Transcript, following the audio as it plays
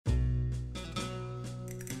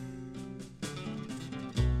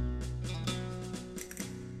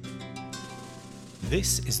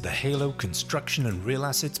This is the Halo Construction and Real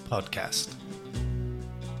Assets podcast.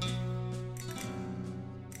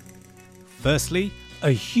 Firstly,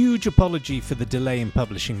 a huge apology for the delay in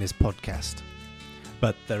publishing this podcast.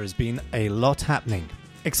 But there has been a lot happening.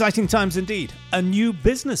 Exciting times indeed. A new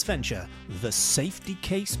business venture, the Safety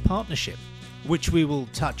Case Partnership, which we will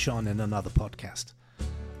touch on in another podcast.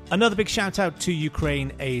 Another big shout out to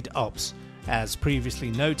Ukraine Aid Ops. As previously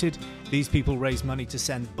noted, these people raise money to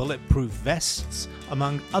send bulletproof vests,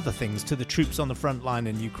 among other things, to the troops on the front line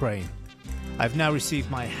in Ukraine. I've now received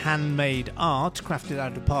my handmade art crafted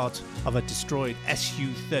out of part of a destroyed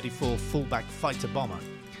Su-34 fullback fighter bomber.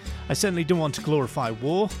 I certainly don't want to glorify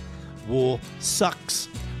war. War sucks,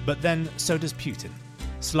 but then so does Putin.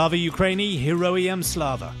 Slava Ukraini, Heroiam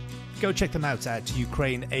Slava. Go check them out at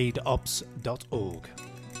ukraineaidops.org.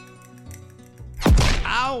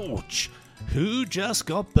 Ouch! Who just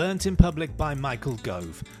got burnt in public by Michael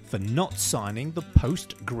Gove for not signing the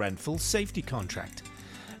post-Grenfell safety contract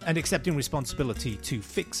and accepting responsibility to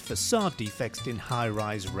fix facade defects in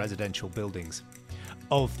high-rise residential buildings.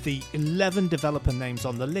 Of the 11 developer names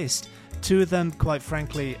on the list, 2 of them, quite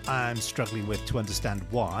frankly, I'm struggling with to understand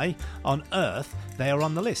why on earth they are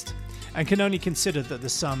on the list, and can only consider that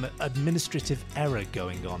there's some administrative error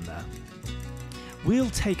going on there.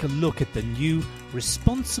 We'll take a look at the new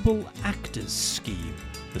Responsible Actors Scheme,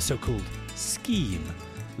 the so-called scheme,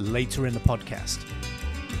 later in the podcast.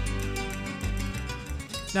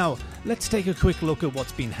 Now, let's take a quick look at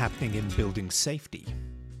what's been happening in building safety.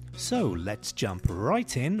 So let's jump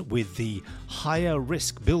right in with the Higher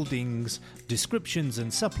Risk Buildings Descriptions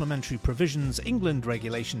and Supplementary Provisions England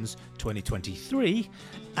Regulations 2023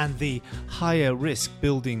 and the Higher Risk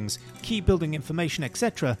Buildings Key Building Information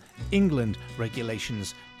etc. England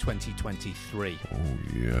Regulations 2023. Oh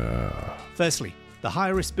yeah. Firstly, the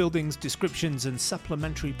Higher Risk Buildings Descriptions and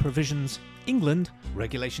Supplementary Provisions England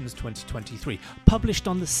Regulations 2023, published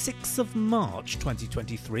on the 6th of March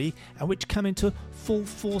 2023 and which come into full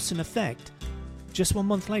force in effect just 1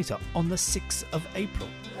 month later on the 6th of April.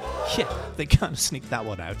 Yeah, they kind of sneaked that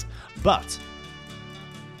one out, but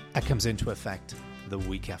that comes into effect the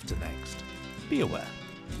week after next. Be aware.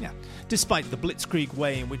 Yeah. Despite the blitzkrieg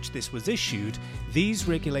way in which this was issued, these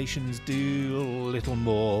regulations do little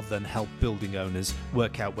more than help building owners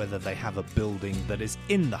work out whether they have a building that is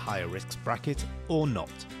in the higher risk bracket or not.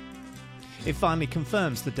 It finally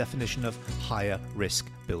confirms the definition of higher risk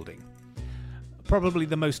building. Probably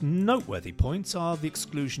the most noteworthy points are the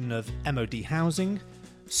exclusion of MOD housing,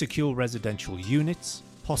 secure residential units,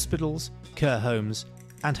 hospitals, care homes,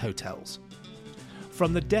 and hotels.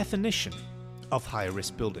 From the definition of higher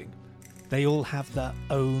risk building, they all have their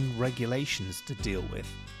own regulations to deal with.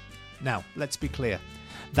 Now, let's be clear.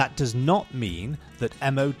 That does not mean that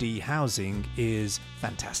MOD housing is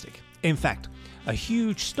fantastic. In fact, a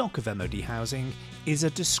huge stock of MOD housing is a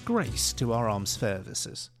disgrace to our armed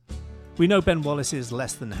services. We know Ben Wallace is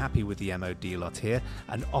less than happy with the MOD lot here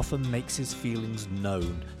and often makes his feelings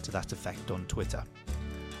known to that effect on Twitter.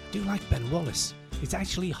 I do like Ben Wallace. It's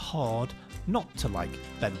actually hard not to like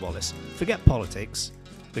Ben Wallace. Forget politics.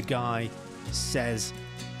 The guy says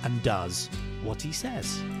and does what he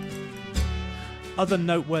says. Other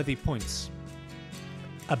noteworthy points.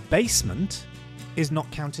 A basement is not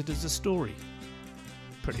counted as a story.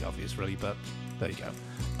 Pretty obvious really, but there you go.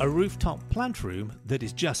 A rooftop plant room that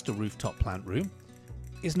is just a rooftop plant room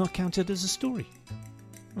is not counted as a story.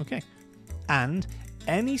 Okay. And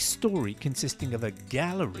any story consisting of a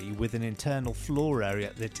gallery with an internal floor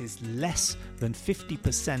area that is less than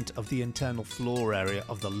 50% of the internal floor area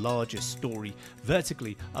of the largest story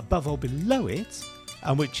vertically above or below it,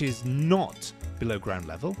 and which is not below ground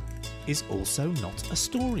level, is also not a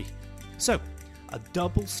story. So, a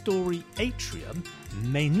double-story atrium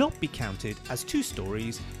may not be counted as 2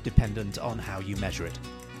 stories dependent on how you measure it.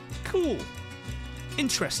 Cool.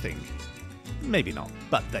 Interesting. Maybe not,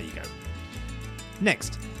 but there you go.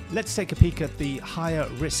 Next, let's take a peek at the Higher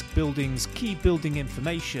Risk Buildings Key Building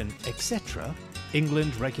Information, etc.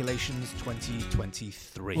 England Regulations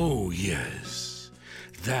 2023. Oh yes,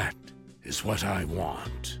 that is what I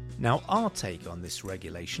want. Now, our take on this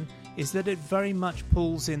regulation is that it very much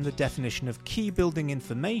pulls in the definition of key building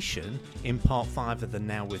information in Part 5 of the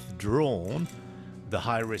now withdrawn, the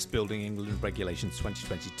Higher Risk Building England Regulations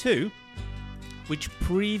 2022, which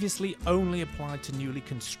previously only applied to newly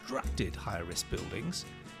constructed higher risk buildings,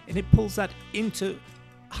 and it pulls that into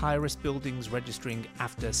higher risk buildings registering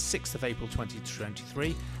after 6th of April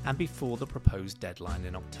 2023 and before the proposed deadline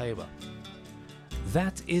in October.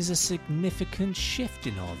 That is a significant shift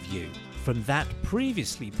in our view from that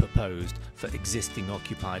previously proposed for existing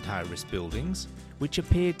occupied high risk buildings, which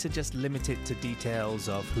appeared to just limit it to details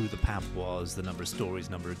of who the PAP was, the number of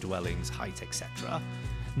stories, number of dwellings, height, etc.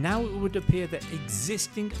 Now it would appear that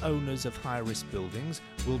existing owners of high-risk buildings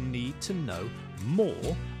will need to know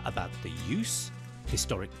more about the use,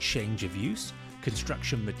 historic change of use,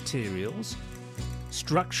 construction materials,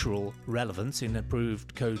 structural relevance in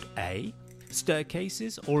approved Code A,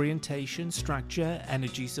 staircases, orientation, structure,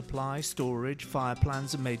 energy supply, storage, fire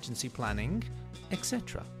plans, emergency planning,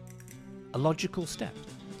 etc. A logical step,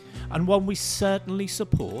 and one we certainly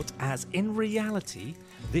support, as in reality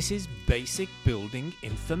this is basic building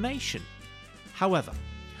information. However,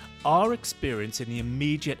 our experience in the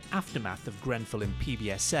immediate aftermath of Grenfell in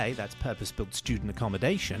PBSA, that's purpose-built student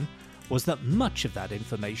accommodation, was that much of that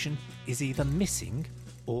information is either missing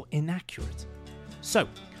or inaccurate. So,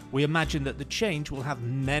 we imagine that the change will have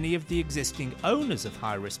many of the existing owners of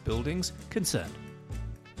high-risk buildings concerned.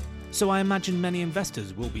 So I imagine many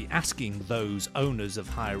investors will be asking those owners of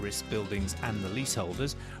high-risk buildings and the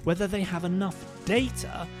leaseholders whether they have enough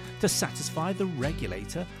data to satisfy the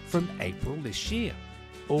regulator from April this year,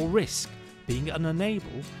 or risk being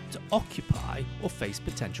unable to occupy or face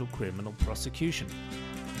potential criminal prosecution.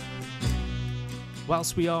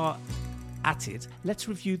 Whilst we are at it, let's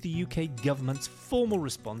review the UK government's formal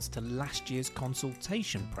response to last year's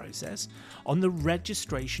consultation process on the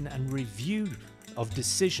registration and review of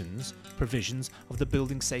provisions of the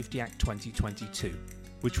Building Safety Act 2022,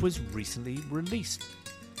 which was recently released.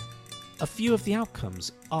 A few of the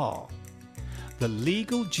outcomes are: the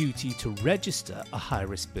legal duty to register a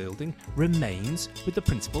high-risk building remains with the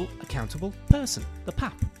principal accountable person, the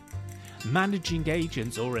PAP. Managing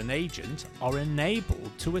agents or an agent are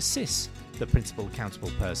enabled to assist the principal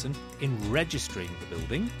accountable person in registering the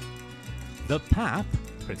building. The PAP,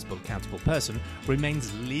 principal accountable person,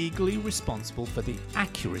 remains legally responsible for the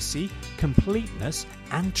accuracy, completeness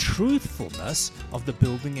and truthfulness of the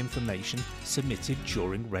building information submitted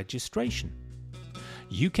during registration.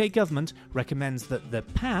 UK government recommends that the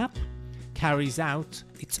PAP carries out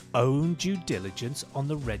its own due diligence on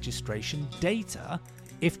the registration data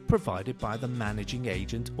if provided by the managing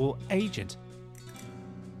agent or agent.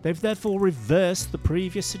 They've therefore reversed the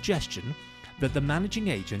previous suggestion that the managing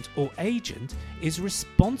agent or agent is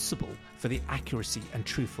responsible for the accuracy and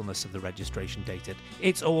truthfulness of the registration data.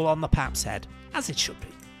 It's all on the PAP's head, as it should be.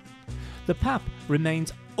 The PAP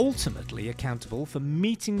remains ultimately accountable for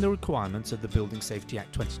meeting the requirements of the Building Safety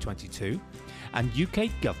Act 2022, and UK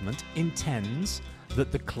government intends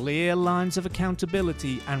that the clear lines of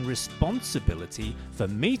accountability and responsibility for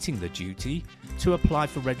meeting the duty to apply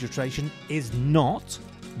for registration is not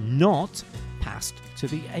passed to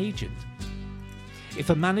the agent. If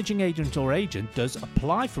a managing agent or agent does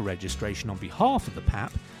apply for registration on behalf of the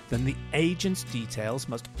PAP, then the agent's details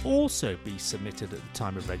must also be submitted at the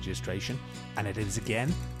time of registration, and it is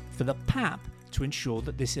again for the PAP to ensure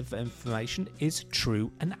that this information is true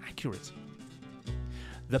and accurate.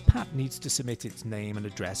 The PAP needs to submit its name and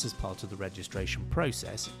address as part of the registration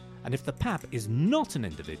process, and if the PAP is not an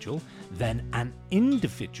individual, then an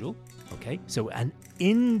individual,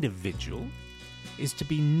 is to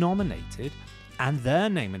be nominated, and their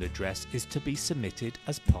name and address is to be submitted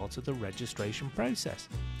as part of the registration process.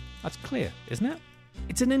 That's clear, isn't it?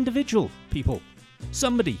 It's an individual, people.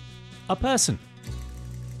 Somebody. A person.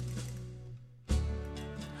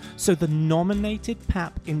 So the nominated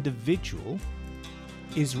PAP individual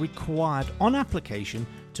is required on application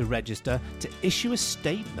to register to issue a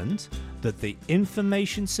statement that the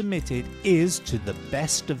information submitted is to the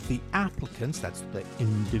best of the applicants, that's the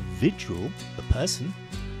individual, the person,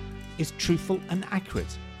 is truthful and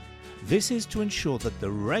accurate. This is to ensure that the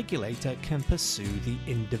regulator can pursue the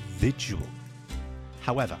individual.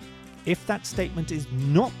 However, if that statement is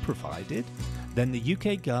not provided, then the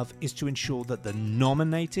UK Gov is to ensure that the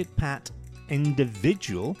nominated PAP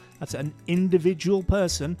individual, that's an individual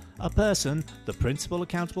person, a person, the principal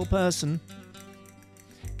accountable person,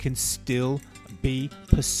 can still be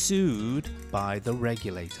pursued by the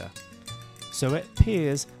regulator. So it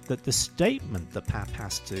appears that the statement the PAP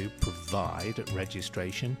has to provide at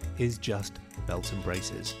registration is just belt and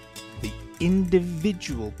braces. The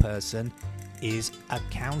individual person is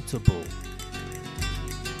accountable.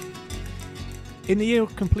 In the year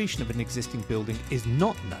of completion of an existing building is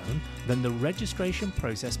not known, then the registration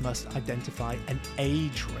process must identify an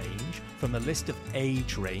age range from a list of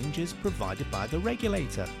age ranges provided by the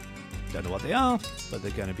regulator. Don't know what they are, but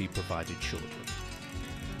they're going to be provided shortly.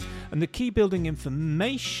 And the key building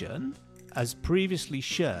information, as previously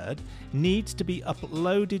shared, needs to be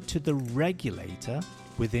uploaded to the regulator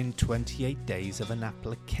within 28 days of an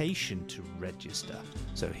application to register.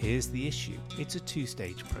 So here's the issue. It's a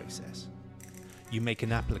two-stage process. You make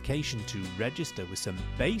an application to register with some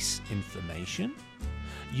base information.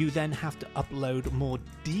 You then have to upload more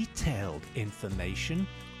detailed information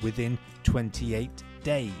within 28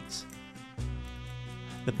 days.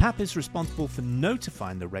 The PAP is responsible for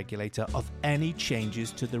notifying the regulator of any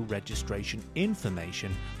changes to the registration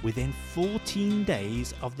information within 14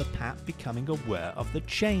 days of the PAP becoming aware of the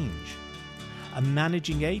change. A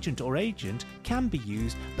managing agent or agent can be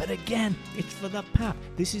used, but again, it's for the PAP.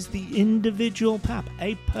 This is the individual PAP,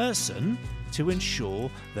 a person, to ensure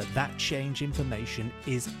that that change information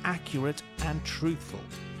is accurate and truthful.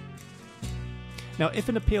 Now, if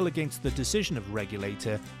an appeal against the decision of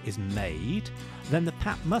regulator is made, then the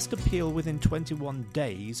PAP must appeal within 21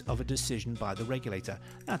 days of a decision by the regulator.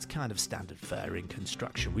 That's kind of standard fare in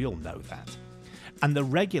construction, we all know that. And the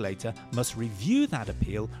regulator must review that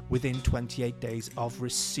appeal within 28 days of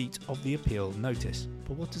receipt of the appeal notice.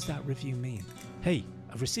 But what does that review mean? Hey,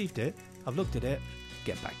 I've received it, I've looked at it,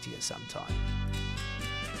 get back to you sometime.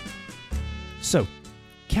 So,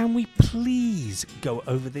 can we please go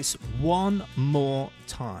over this one more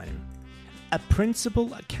time? A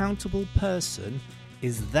principal accountable person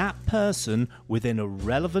is that person within a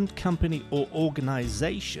relevant company or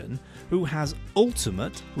organisation who has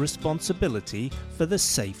ultimate responsibility for the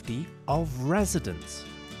safety of residents.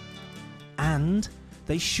 And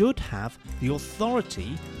they should have the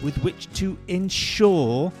authority with which to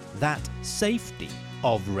ensure that safety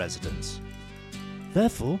of residents.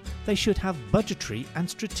 Therefore, they should have budgetary and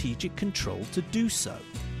strategic control to do so.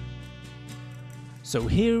 So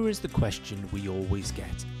here is the question we always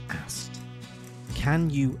get asked. Can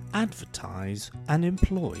you advertise and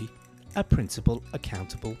employ a principal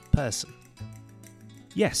accountable person?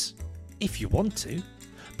 Yes, if you want to,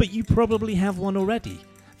 but you probably have one already.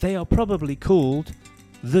 They are probably called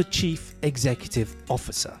the Chief Executive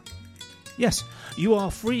Officer. Yes, you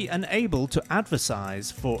are free and able to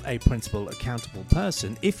advertise for a principal accountable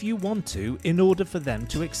person if you want to, in order for them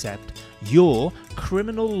to accept your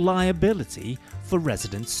criminal liability for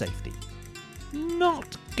resident safety.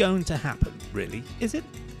 Not going to happen, really, is it?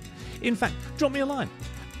 In fact, drop me a line.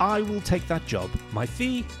 I will take that job. My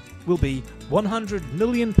fee will be £100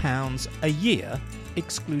 million a year,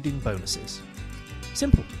 excluding bonuses.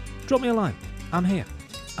 Simple. Drop me a line. I'm here.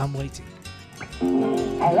 I'm waiting.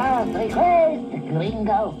 Hello, request,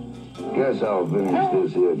 gringo. Guess I'll finish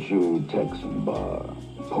this here chewy Texan bar.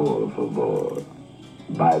 Por favor.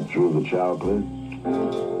 Bite through the chocolate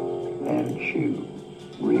and chew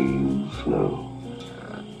real slow.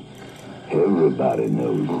 Everybody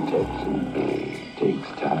knows a Texan takes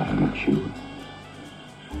time to chew.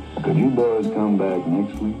 Could you boys come back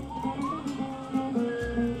next week?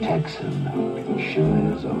 Texan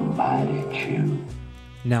sure is a mighty chew.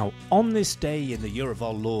 Now, on this day in the year of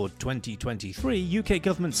our Lord 2023, UK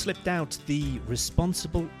government slipped out the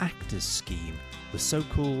Responsible Actors Scheme, the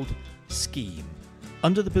so-called scheme,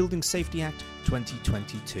 under the Building Safety Act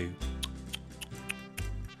 2022.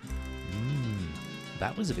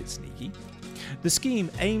 That was a bit sneaky. The scheme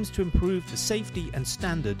aims to improve the safety and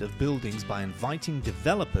standard of buildings by inviting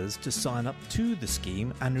developers to sign up to the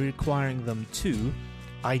scheme and requiring them to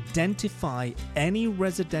identify any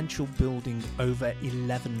residential building over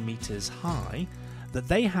 11 metres high that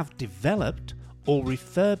they have developed or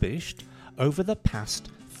refurbished over the past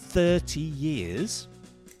 30 years,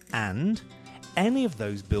 and any of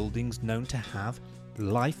those buildings known to have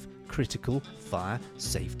life-critical fire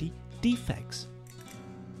safety defects.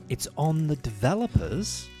 It's on the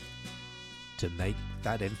developers to make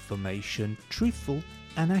that information truthful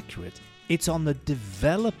and accurate. It's on the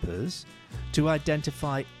developers to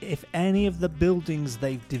identify if any of the buildings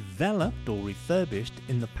they've developed or refurbished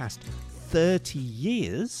in the past 30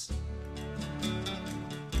 years,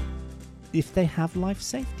 if they have life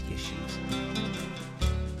safety issues.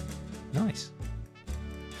 Nice.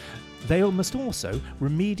 They must also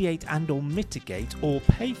remediate and or mitigate or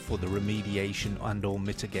pay for the remediation and or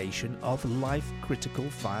mitigation of life-critical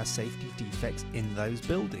fire safety defects in those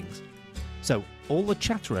buildings. So all the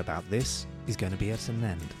chatter about this is going to be at an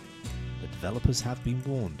end. The developers have been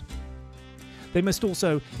warned. They must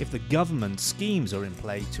also, if the government schemes are in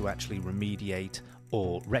play to actually remediate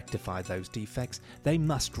or rectify those defects, they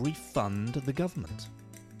must refund the government.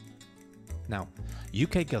 Now,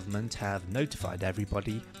 UK government have notified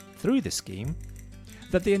everybody through the scheme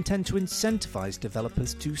that they intend to incentivise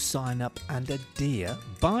developers to sign up and adhere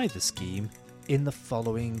by the scheme in the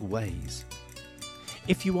following ways.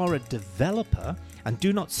 If you are a developer and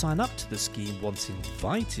do not sign up to the scheme once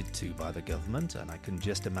invited to by the government, and I can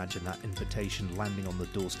just imagine that invitation landing on the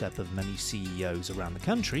doorstep of many CEOs around the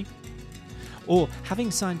country, or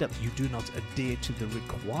having signed up you do not adhere to the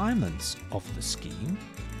requirements of the scheme,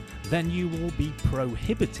 then you will be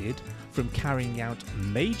prohibited from carrying out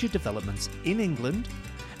major developments in England,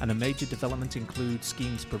 and a major development includes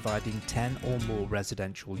schemes providing 10 or more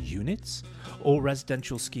residential units, or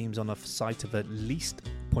residential schemes on a site of at least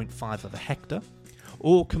 0.5 of a hectare,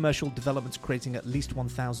 or commercial developments creating at least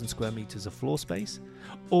 1,000 square metres of floor space,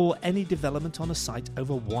 or any development on a site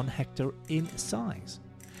over 1 hectare in size.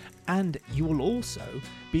 And you will also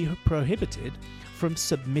be prohibited from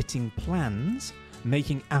submitting plans,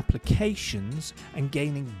 making applications, and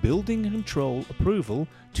gaining building control approval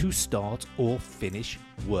to start or finish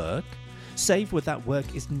work, save where that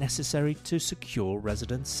work is necessary to secure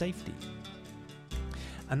resident safety.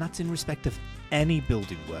 And that's in respect of any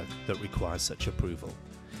building work that requires such approval.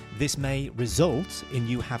 This may result in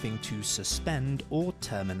you having to suspend or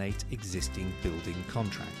terminate existing building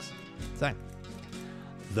contracts. So,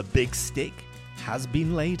 the big stick has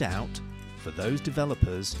been laid out for those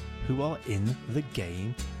developers who are in the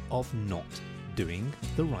game of not doing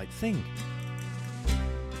the right thing.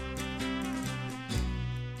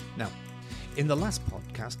 Now, in the last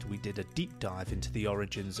podcast, we did a deep dive into the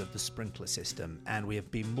origins of the sprinkler system, and we have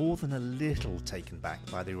been more than a little taken back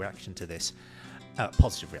by the reaction to this,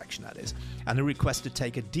 positive reaction that is, and a request to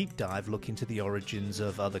take a deep dive look into the origins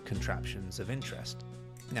of other contraptions of interest.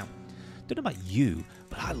 Now, don't know about you,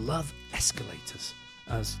 but I love escalators.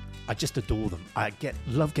 As I just adore them. I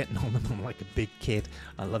love getting on them. I'm like a big kid.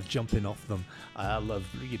 I love jumping off them. I love,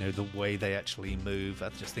 the way they actually move. I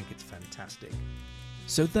just think it's fantastic.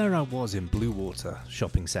 So there I was in Bluewater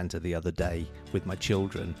shopping centre the other day with my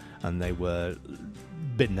children, and they were a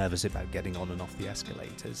bit nervous about getting on and off the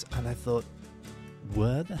escalators, and I thought,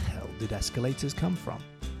 where the hell did escalators come from?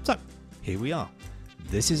 So here we are.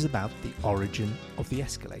 This is about the origin of the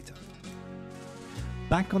escalator.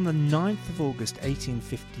 Back on the 9th of August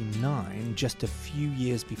 1859, just a few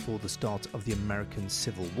years before the start of the American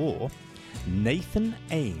Civil War, Nathan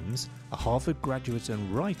Ames, a Harvard graduate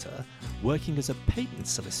and writer working as a patent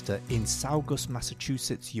solicitor in Saugus,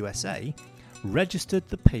 Massachusetts, USA, registered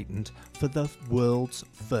the patent for the world's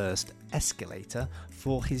first escalator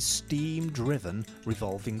for his steam-driven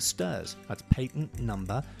revolving stairs. That's patent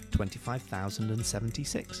number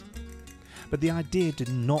 25,076. But the idea did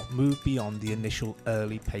not move beyond the initial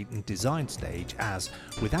early patent design stage, as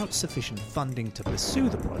without sufficient funding to pursue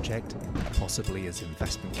the project, possibly as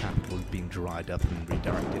investment capital had been dried up and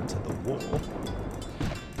redirected to the war,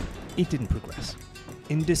 it didn't progress.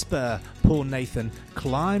 In despair, poor Nathan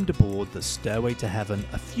climbed aboard the Stairway to Heaven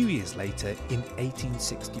a few years later in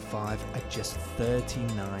 1865 at just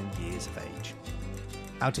 39 years of age.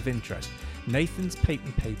 Out of interest, Nathan's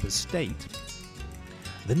patent papers state,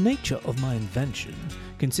 "The nature of my invention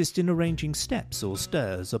consists in arranging steps or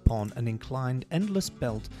stairs upon an inclined endless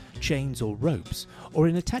belt, chains or ropes, or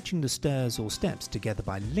in attaching the stairs or steps together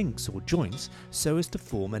by links or joints so as to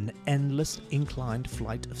form an endless inclined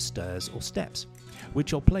flight of stairs or steps,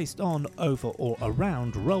 which are placed on, over or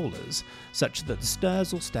around rollers, such that the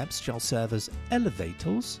stairs or steps shall serve as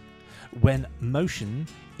elevators when motion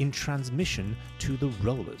in transmission to the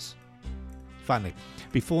rollers." Finally,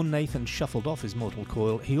 before Nathan shuffled off his mortal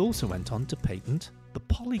coil, he also went on to patent the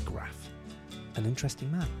polygraph. An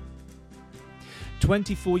interesting man.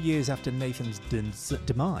 24 years after Nathan's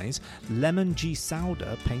demise, Lemon G.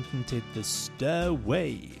 Sauder patented the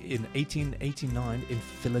Stairway in 1889 in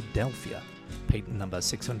Philadelphia, patent number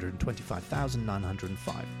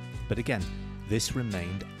 625,905. But again, this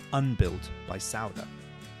remained unbuilt by Sauder.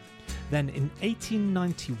 Then in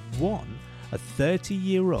 1891, a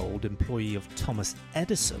 30-year-old employee of Thomas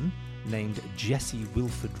Edison, named Jesse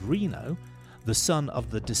Wilford Reno, the son of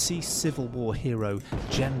the deceased Civil War hero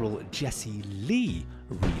General Jesse Lee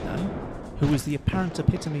Reno, who was the apparent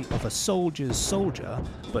epitome of a soldier's soldier,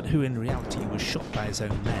 but who in reality was shot by his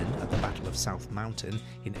own men at the Battle of South Mountain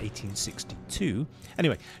in 1862.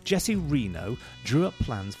 Anyway, Jesse Reno drew up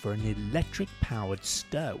plans for an electric-powered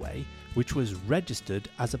stairway, which was registered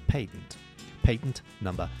as a patent. Patent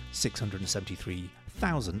number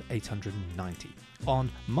 673,890,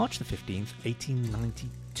 on March the 15th,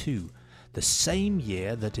 1892, the same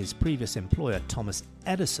year that his previous employer Thomas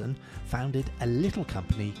Edison founded a little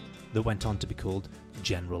company that went on to be called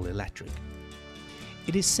General Electric.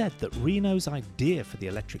 It is said that Reno's idea for the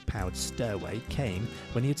electric-powered stairway came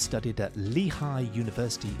when he had studied at Lehigh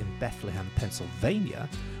University in Bethlehem, Pennsylvania,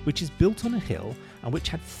 which is built on a hill and which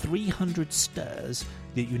had 300 stairs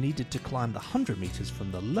that you needed to climb the 100 metres from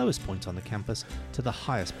the lowest point on the campus to the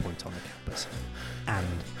highest point on the campus.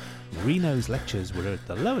 And Reno's lectures were at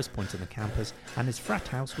the lowest point on the campus, and his frat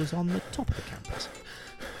house was on the top of the campus.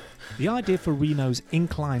 The idea for Reno's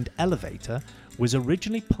inclined elevator was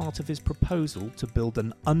originally part of his proposal to build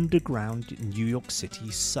an underground New York City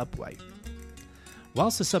subway.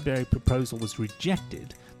 Whilst the subway proposal was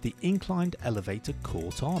rejected, the inclined elevator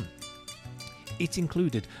caught on. It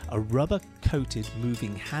included a rubber-coated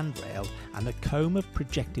moving handrail and a comb of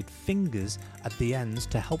projected fingers at the ends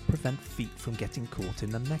to help prevent feet from getting caught in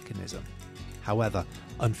the mechanism. However,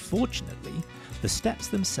 unfortunately, the steps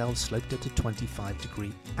themselves sloped at a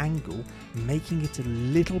 25-degree angle, making it a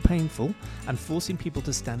little painful and forcing people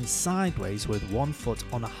to stand sideways with one foot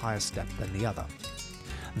on a higher step than the other.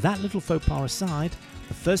 That little faux pas aside,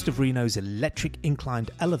 the first of Reno's electric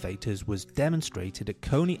inclined elevators was demonstrated at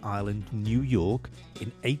Coney Island, New York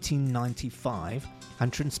in 1895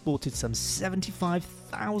 and transported some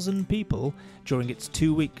 75,000 people during its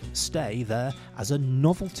 2-week stay there as a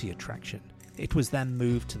novelty attraction. It was then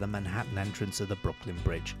moved to the Manhattan entrance of the Brooklyn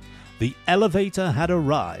Bridge. The elevator had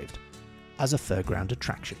arrived as a fairground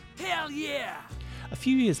attraction. Hell yeah! A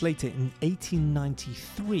few years later, in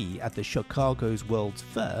 1893, at the Chicago's World's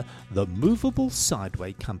Fair, the Movable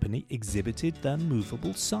Sideway Company exhibited their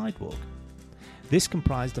movable sidewalk. This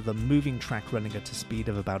comprised of a moving track running at a speed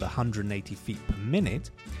of about 180 feet per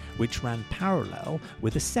minute, which ran parallel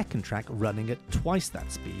with a second track running at twice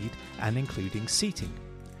that speed and including seating.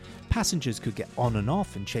 Passengers could get on and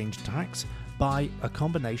off and change tracks by a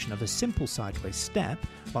combination of a simple sideways step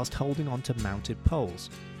whilst holding on to mounted poles.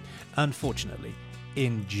 Unfortunately,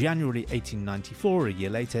 in January 1894, a year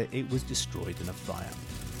later, it was destroyed in a fire.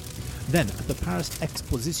 Then, at the Paris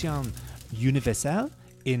Exposition Universelle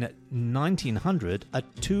in 1900, a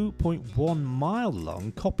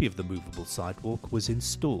 2.1-mile-long copy of the movable sidewalk was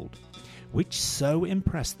installed, which so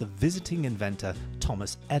impressed the visiting inventor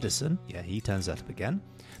Thomas Edison, yeah, he turns up again,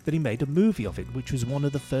 that he made a movie of it, which was one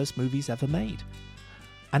of the first movies ever made.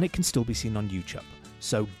 And it can still be seen on YouTube,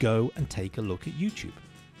 so go and take a look at YouTube.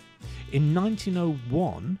 In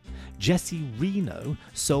 1901, Jesse Reno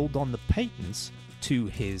sold on the patents to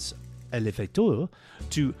his elevator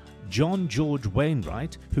to John George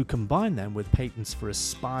Wainwright, who combined them with patents for a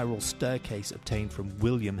spiral staircase obtained from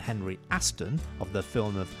William Henry Aston of the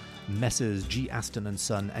film of Messrs. G. Aston and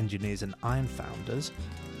Son, Engineers and Iron Founders,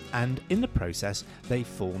 and in the process they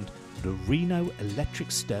formed the Reno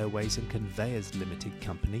Electric Stairways and Conveyors Limited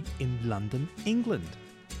Company in London, England,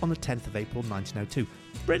 on the 10th of April 1902.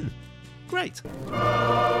 Britain. Great.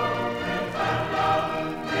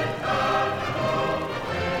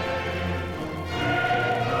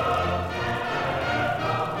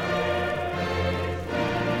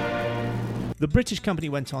 The British company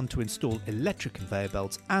went on to install electric conveyor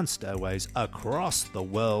belts and stairways across the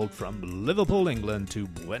world from Liverpool, England to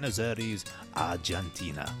Buenos Aires,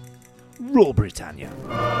 Argentina. Rule Britannia.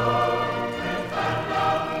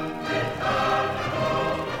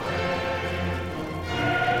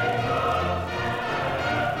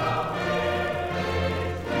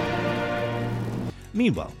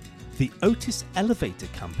 Meanwhile, the Otis Elevator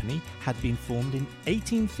Company had been formed in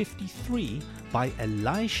 1853 by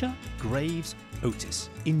Elisha Graves Otis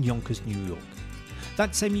in Yonkers, New York.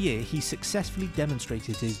 That same year, he successfully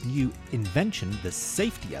demonstrated his new invention, the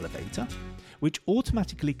safety elevator, which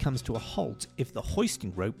automatically comes to a halt if the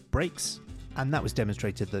hoisting rope breaks, and that was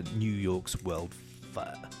demonstrated at New York's World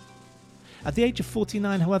Fair. At the age of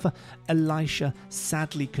 49, however, Elisha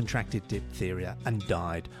sadly contracted diphtheria and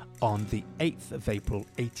died on the 8th of April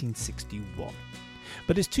 1861.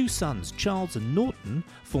 But his two sons, Charles and Norton,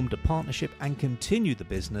 formed a partnership and continued the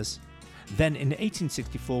business. Then in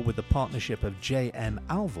 1864, with the partnership of J.M.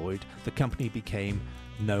 Alvoyd, the company became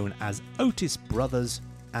known as Otis Brothers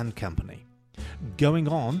and Company, going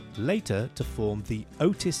on later to form the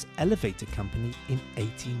Otis Elevator Company in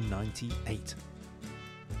 1898.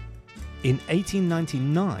 In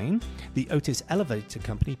 1899, the Otis Elevator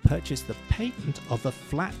Company purchased the patent of a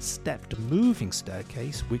flat-stepped moving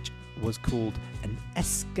staircase, which was called an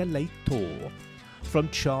escalator, from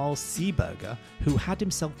Charles Seeberger, who had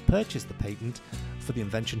himself purchased the patent for the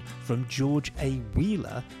invention from George A.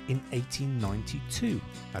 Wheeler in 1892.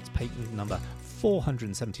 That's patent number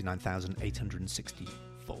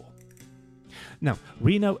 479,864. Now,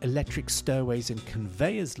 Reno Electric Stairways and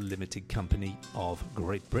Conveyors Limited Company of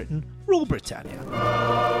Great Britain, Rule Britannia.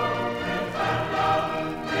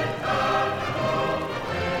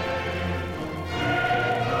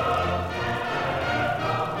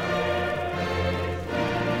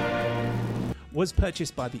 Was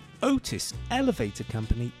purchased by the Otis Elevator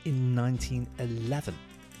Company in 1911.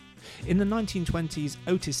 In the 1920s,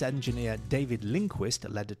 Otis engineer David Lindquist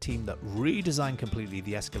led a team that redesigned completely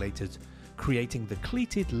the escalators, creating the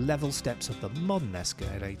cleated level steps of the modern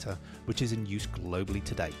escalator, which is in use globally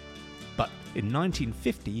today. But in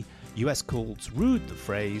 1950, US courts ruled the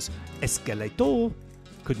phrase Escalator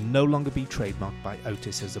could no longer be trademarked by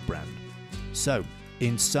Otis as a brand. So,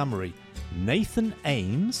 in summary, Nathan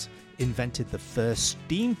Ames invented the first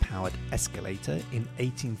steam-powered escalator in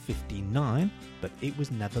 1859, but it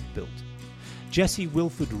was never built. Jesse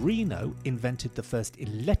Wilford Reno invented the first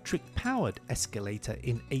electric-powered escalator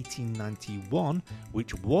in 1891,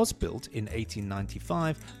 which was built in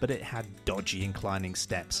 1895, but it had dodgy inclining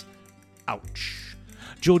steps. Ouch!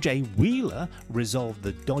 George A. Wheeler resolved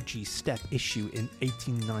the dodgy step issue in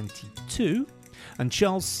 1892, and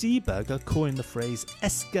Charles Seeberger coined the phrase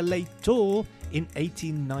escalator in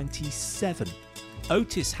 1897.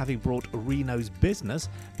 Otis, having brought Reno's business,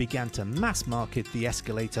 began to mass market the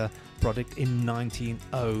escalator product in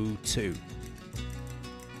 1902.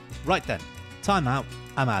 Right then, time out,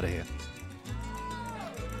 I'm out of here.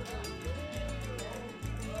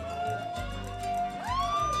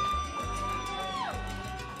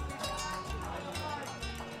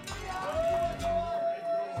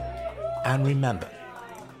 And remember,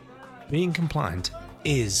 being compliant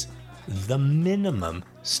is the minimum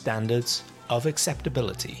standards of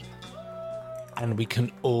acceptability, and we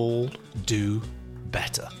can all do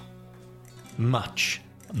better. Much,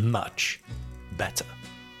 much better.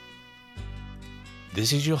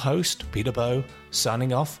 This is your host, Peter Bow,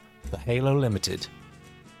 signing off for Halo Limited.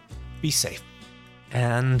 Be safe,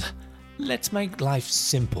 and let's make life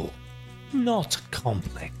simple, not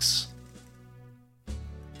complex.